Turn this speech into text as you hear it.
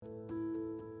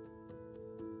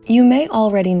You may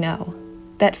already know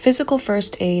that physical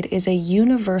first aid is a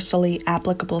universally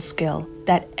applicable skill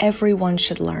that everyone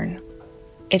should learn.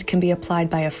 It can be applied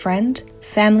by a friend,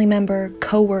 family member,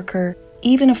 coworker,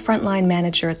 even a frontline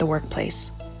manager at the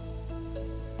workplace.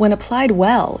 When applied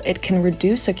well, it can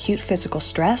reduce acute physical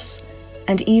stress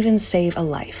and even save a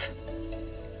life.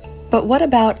 But what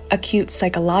about acute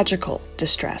psychological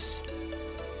distress?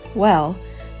 Well,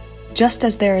 just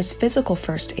as there is physical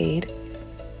first aid,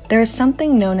 there is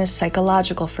something known as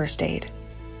psychological first aid.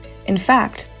 In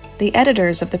fact, the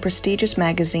editors of the prestigious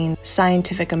magazine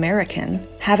Scientific American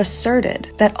have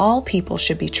asserted that all people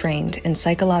should be trained in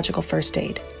psychological first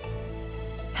aid.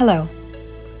 Hello,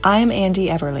 I'm Andy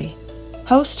Everly,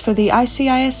 host for the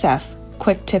ICISF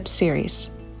Quick Tips series.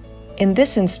 In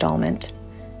this installment,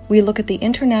 we look at the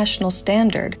international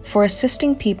standard for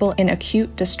assisting people in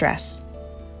acute distress.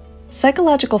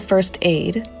 Psychological first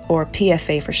aid, or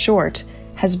PFA for short,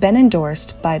 has been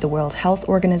endorsed by the World Health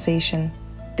Organization,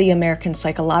 the American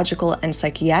Psychological and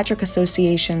Psychiatric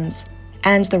Associations,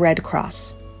 and the Red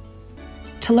Cross.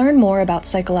 To learn more about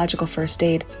psychological first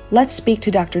aid, let's speak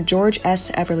to Dr. George S.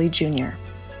 Everly Jr.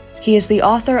 He is the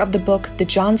author of the book The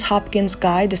Johns Hopkins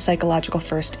Guide to Psychological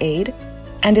First Aid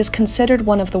and is considered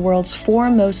one of the world's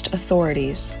foremost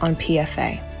authorities on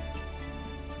PFA.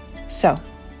 So,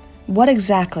 what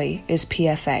exactly is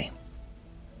PFA?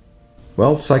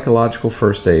 Well, psychological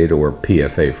first aid, or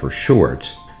PFA for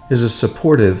short, is a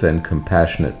supportive and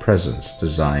compassionate presence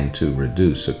designed to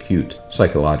reduce acute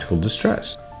psychological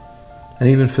distress and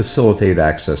even facilitate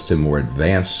access to more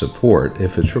advanced support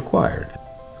if it's required.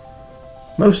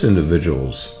 Most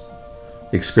individuals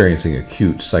experiencing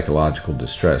acute psychological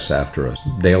distress after a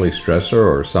daily stressor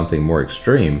or something more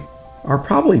extreme are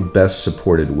probably best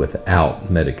supported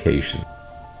without medication.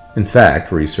 In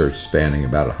fact, research spanning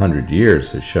about 100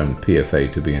 years has shown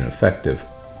PFA to be an effective,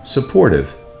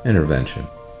 supportive intervention.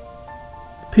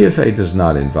 PFA does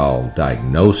not involve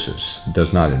diagnosis,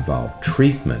 does not involve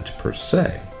treatment per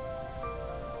se.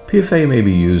 PFA may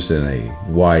be used in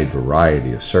a wide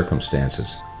variety of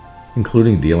circumstances,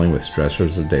 including dealing with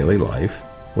stressors of daily life,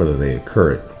 whether they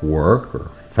occur at work or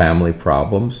family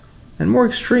problems, and more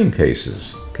extreme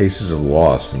cases of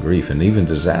loss and grief, and even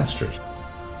disasters.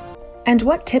 And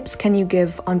what tips can you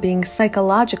give on being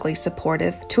psychologically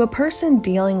supportive to a person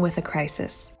dealing with a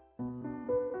crisis?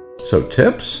 So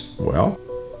tips? Well,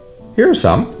 here are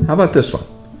some. How about this one?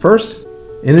 First,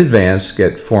 in advance,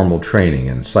 get formal training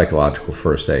in psychological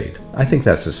first aid. I think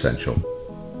that's essential.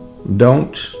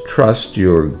 Don't trust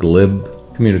your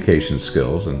glib communication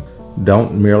skills and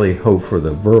don't merely hope for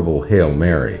the verbal Hail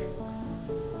Mary.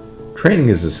 Training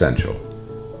is essential.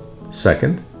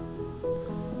 Second,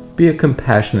 be a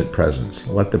compassionate presence.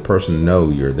 Let the person know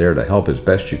you're there to help as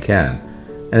best you can.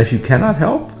 And if you cannot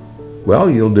help, well,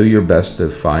 you'll do your best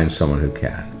to find someone who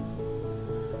can.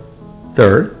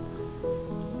 Third,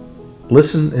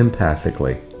 listen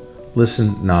empathically.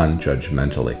 Listen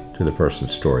non-judgmentally to the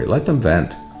person's story. Let them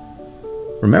vent.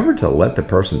 Remember to let the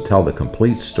person tell the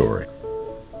complete story.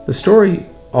 The story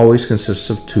always consists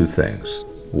of two things: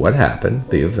 what happened,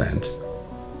 the event,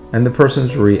 and the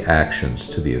person's reactions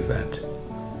to the event.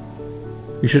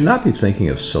 You should not be thinking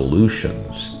of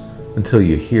solutions until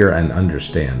you hear and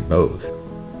understand both.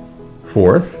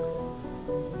 Fourth,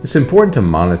 it's important to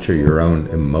monitor your own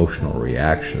emotional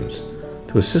reactions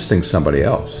to assisting somebody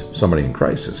else, somebody in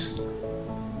crisis.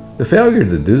 The failure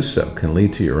to do so can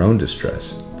lead to your own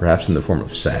distress, perhaps in the form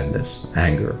of sadness,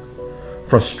 anger,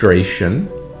 frustration,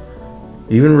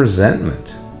 even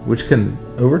resentment, which can,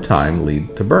 over time,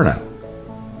 lead to burnout.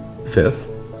 Fifth,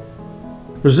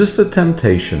 resist the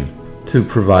temptation to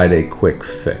provide a quick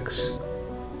fix.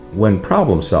 When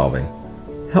problem solving,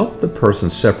 help the person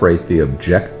separate the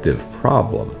objective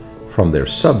problem from their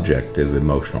subjective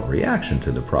emotional reaction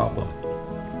to the problem.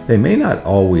 They may not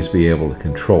always be able to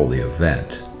control the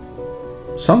event.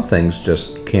 Some things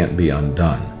just can't be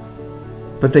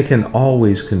undone, but they can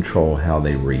always control how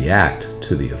they react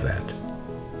to the event.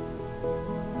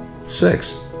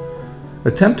 Sixth,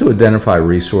 attempt to identify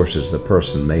resources the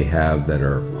person may have that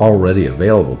are already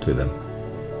available to them.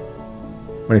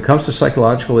 When it comes to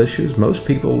psychological issues, most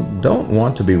people don't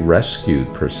want to be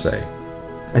rescued per se.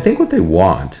 I think what they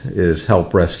want is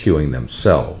help rescuing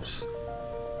themselves.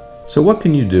 So what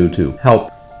can you do to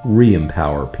help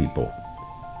re-empower people?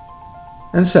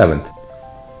 And seventh,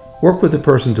 work with the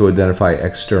person to identify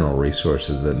external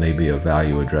resources that may be of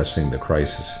value addressing the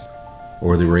crisis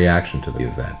or the reaction to the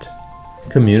event.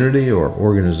 Community or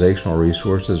organizational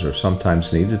resources are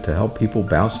sometimes needed to help people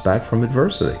bounce back from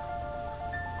adversity.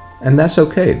 And that's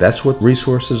okay. That's what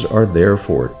resources are there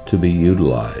for, to be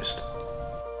utilized.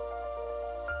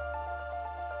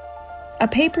 A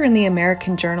paper in the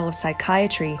American Journal of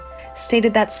Psychiatry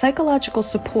stated that psychological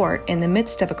support in the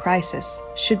midst of a crisis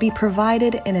should be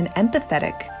provided in an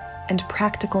empathetic and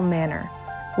practical manner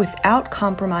without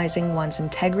compromising one's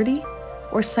integrity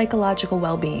or psychological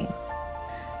well-being.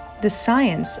 The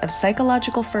science of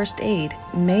psychological first aid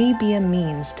may be a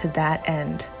means to that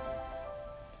end.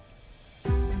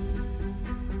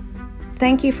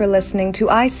 Thank you for listening to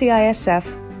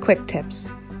ICISF Quick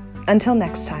Tips. Until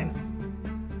next time.